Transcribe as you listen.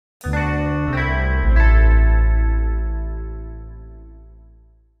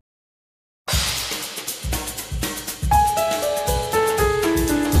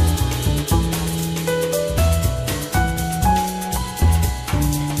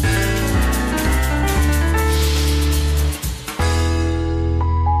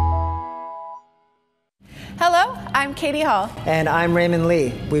Katie Hall. And I'm Raymond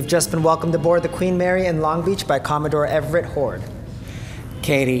Lee. We've just been welcomed aboard the Queen Mary in Long Beach by Commodore Everett Horde.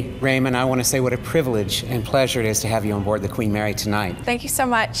 Katie, Raymond, I want to say what a privilege and pleasure it is to have you on board the Queen Mary tonight. Thank you so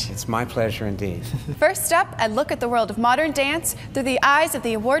much. It's my pleasure indeed. First up, a look at the world of modern dance through the eyes of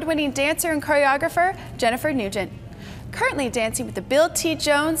the award-winning dancer and choreographer, Jennifer Nugent. Currently dancing with the Bill T.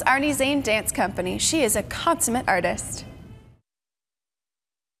 Jones Arnie Zane Dance Company, she is a consummate artist.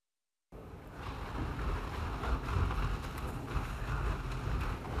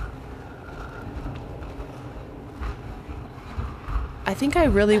 I think I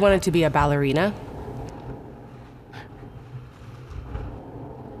really wanted to be a ballerina.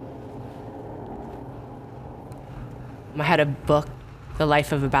 I had a book, The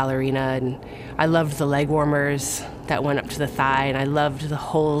Life of a Ballerina, and I loved the leg warmers that went up to the thigh, and I loved the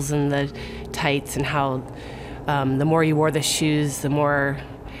holes in the tights and how the more you wore the shoes, the more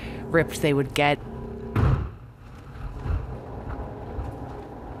ripped they would get.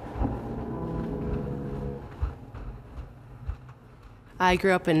 I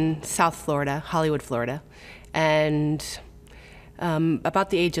grew up in South Florida, Hollywood, Florida, and about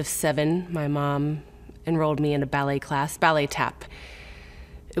the age of 7, my mom enrolled me in a ballet class, ballet tap.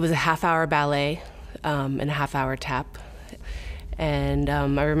 It was a half-hour ballet and a half-hour tap. And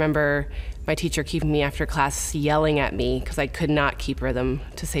I remember my teacher keeping me after class yelling at me because I could not keep rhythm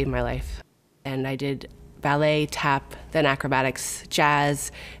to save my life. And I did ballet, tap, then acrobatics,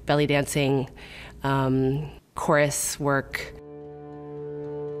 jazz, belly dancing, chorus work.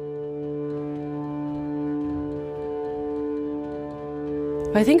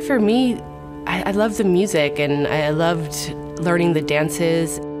 I think for me, I loved the music and I loved learning the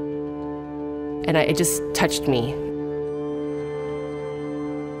dances, and it just touched me.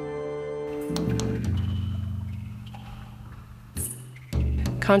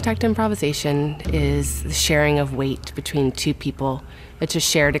 Contact improvisation is the sharing of weight between two people. It's a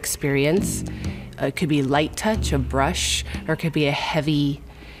shared experience. It could be light touch, a brush, or it could be a heavy,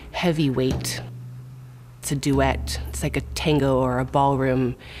 heavy weight. It's a duet. It's like a tango or a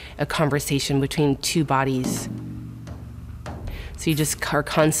ballroom, a conversation between two bodies. So you just are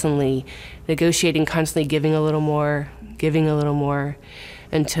constantly negotiating, constantly giving a little more,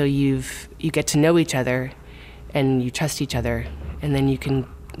 until you get to know each other and you trust each other, and then you can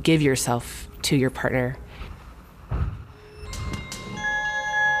give yourself to your partner.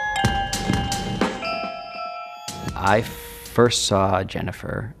 I first saw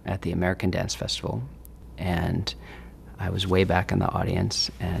Jennifer at the American Dance Festival, and I was way back in the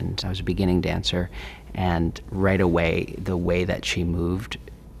audience, and I was a beginning dancer, and right away, the way that she moved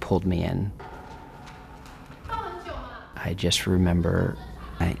pulled me in. I just remember,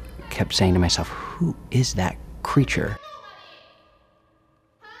 I kept saying to myself, who is that creature?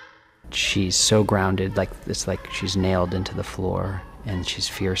 She's so grounded, it's like she's nailed into the floor, and she's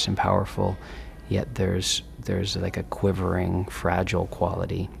fierce and powerful, yet there's like a quivering, fragile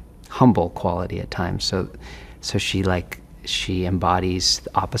quality. Humble quality at times, so she embodies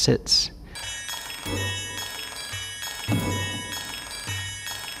the opposites.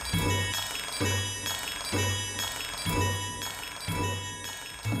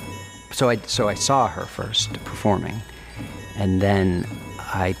 So I saw her first performing, and then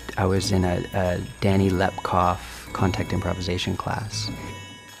I was in a Danny Lepkoff contact improvisation class,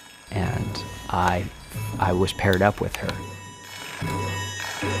 and I was paired up with her.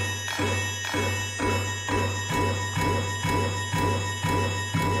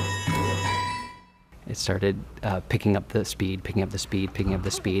 It started picking up the speed,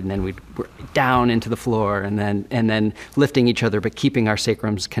 and then we'd down into the floor, and then lifting each other, but keeping our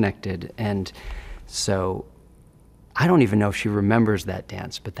sacrums connected. And so I don't even know if she remembers that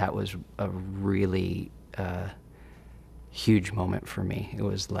dance, but that was a really huge moment for me. It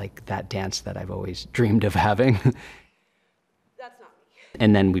was like that dance that I've always dreamed of having. That's not me.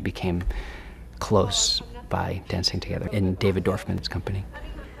 And then we became close by dancing together in David Dorfman's company.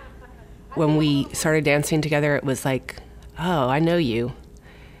 When we started dancing together, it was like, oh, I know you.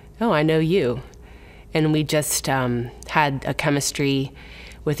 Oh, I know you. And we just had a chemistry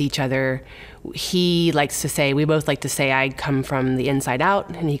with each other. He likes to say, we both like to say, I come from the inside out,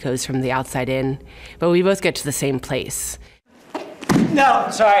 and he goes from the outside in. But we both get to the same place. No,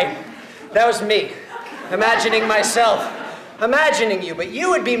 sorry. That was me. Imagining myself. Imagining you, but you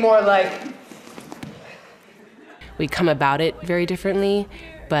would be more like... We come about it very differently,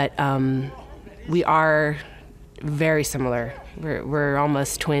 but we are very similar. We're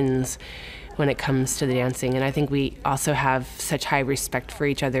almost twins when it comes to the dancing, and I think we also have such high respect for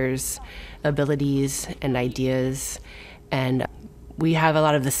each other's abilities and ideas, and we have a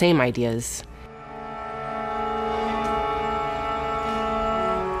lot of the same ideas.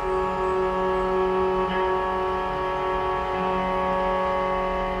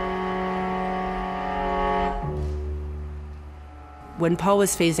 When Paul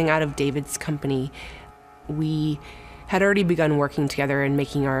was phasing out of David's company, we had already begun working together and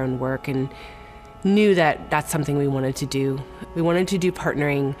making our own work, and knew that that's something we wanted to do. We wanted to do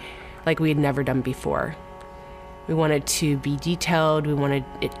partnering like we had never done before. We wanted to be detailed, we wanted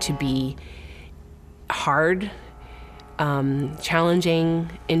it to be hard, challenging,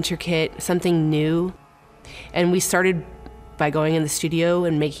 intricate, something new. And we started by going in the studio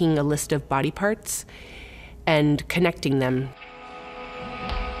and making a list of body parts and connecting them.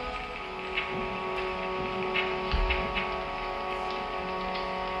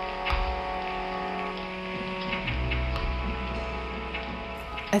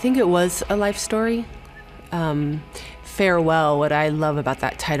 I think it was a life story. Farewell, what I love about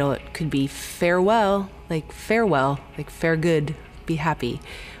that title, it could be farewell, like fare good, be happy,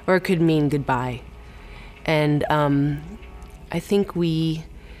 or it could mean goodbye. And I think we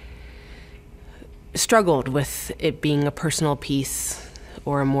struggled with it being a personal piece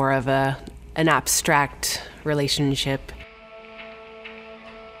or more of an abstract relationship.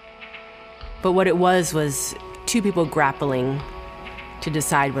 But what it was two people grappling to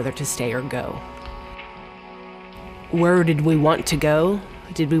decide whether to stay or go. Where did we want to go?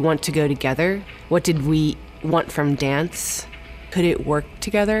 Did we want to go together? What did we want from dance? Could it work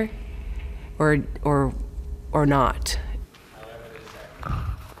together or not?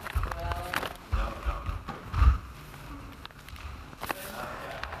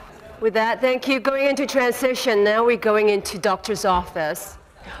 With that, thank you. Going into transition, now we're going into doctor's office.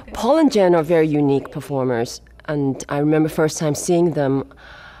 Paul and Jen are very unique performers, and I remember first time seeing them,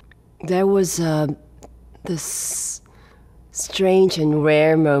 there was this strange and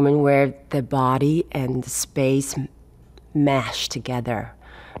rare moment where the body and the space mash together.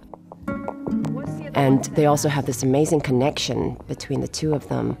 And they also have this amazing connection between the two of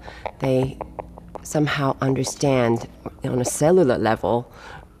them. They somehow understand on a cellular level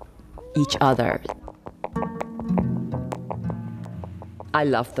each other. I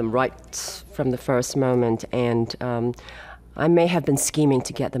loved them right from the first moment, and I may have been scheming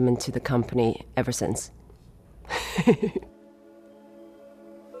to get them into the company ever since.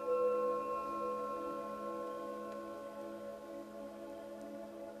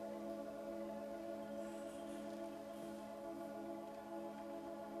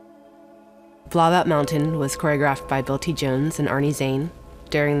 Black Mountain was choreographed by Bill T. Jones and Arnie Zane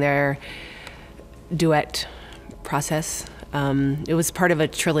during their duet process. It was part of a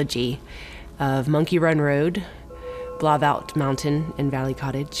trilogy of Monkey Run Road, Black Mountain, and Valley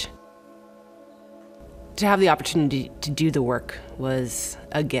Cottage. To have the opportunity to do the work was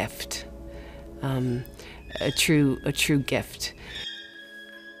a gift, a true gift.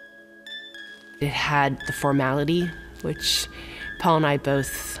 It had the formality, which Paul and I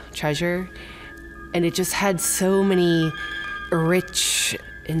both treasure, and it just had so many rich,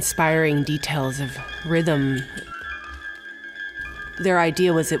 inspiring details of rhythm. Their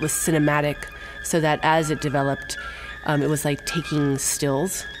idea was it was cinematic, so that as it developed, it was like taking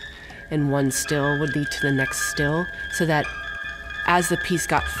stills, and one still would lead to the next still, so that as the piece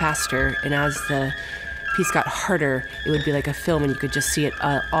got faster and as the piece got harder, it would be like a film and you could just see it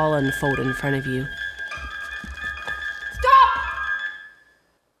all unfold in front of you.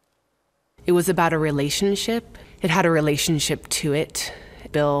 It was about a relationship. It had a relationship to it.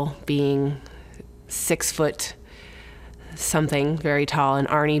 Bill being 6 foot something, very tall, and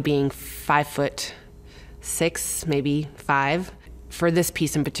Arnie being 5'6", maybe 5. For this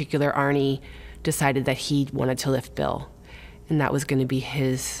piece in particular, Arnie decided that he wanted to lift Bill, and that was going to be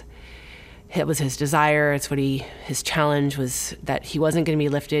it was his desire. It's what his challenge was, that he wasn't going to be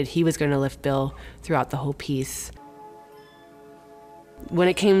lifted. He was going to lift Bill throughout the whole piece. When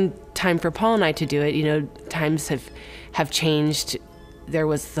it came time for Paul and I to do it, times have changed. There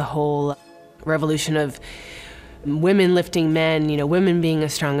was the whole revolution of women lifting men, women being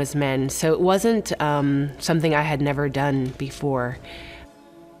as strong as men. So it wasn't something I had never done before.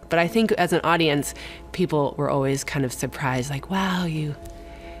 But I think as an audience, people were always kind of surprised, like, wow, you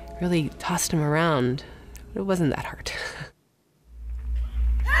really tossed him around. It wasn't that hard.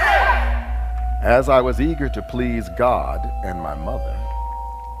 As I was eager to please God and my mother,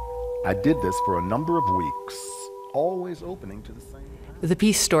 I did this for a number of weeks, always opening to the same time. The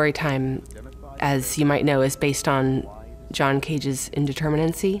piece Storytime, as you might know, is based on John Cage's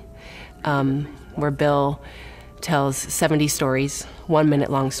Indeterminacy, where Bill tells 70 stories,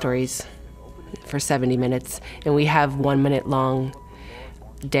 1-minute long stories for 70 minutes, and we have 1-minute long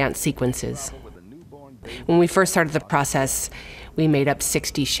dance sequences. When we first started the process, we made up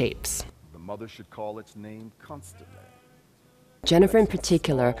 60 shapes. The mother should call its name constantly. Jennifer in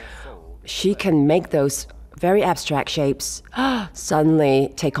particular, she can make those very abstract shapes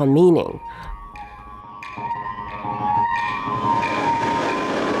suddenly take on meaning.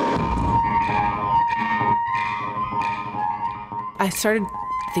 I started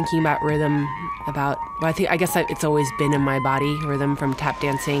thinking about rhythm I guess it's always been in my body, rhythm from tap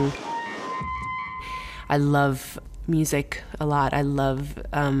dancing. I love music a lot. I love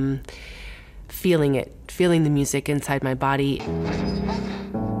feeling the music inside my body.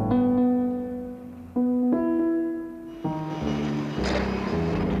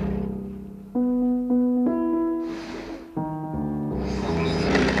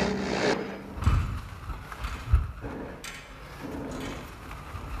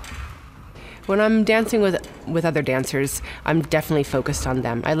 When I'm dancing with other dancers, I'm definitely focused on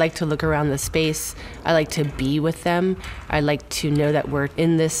them. I like to look around the space. I like to be with them. I like to know that we're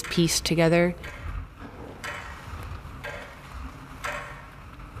in this piece together.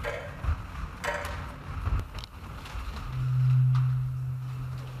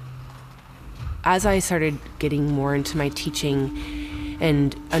 As I started getting more into my teaching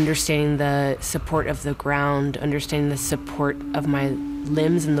and understanding the support of the ground, understanding the support of my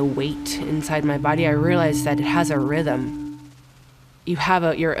limbs and the weight inside my body, I realized that it has a rhythm. You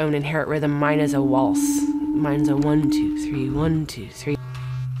have your own inherent rhythm. Mine is a waltz. Mine's a 1, 2, 3, 1, 2, 3.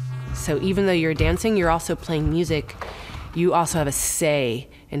 So even though you're dancing, you're also playing music. You also have a say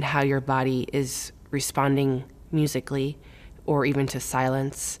in how your body is responding musically or even to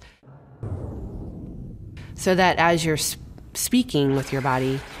silence. So that as you're speaking with your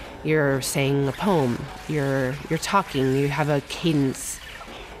body, you're saying a poem, you're talking, you have a cadence.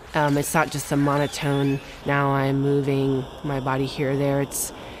 It's not just a monotone, now I'm moving my body here or there.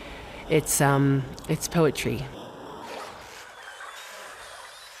 It's poetry.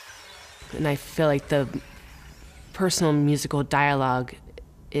 And I feel like the personal musical dialogue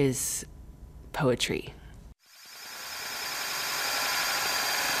is poetry.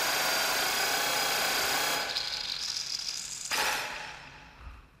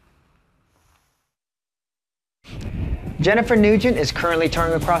 Jennifer Nugent is currently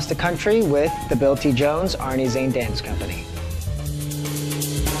touring across the country with the Bill T. Jones Arnie Zane Dance Company.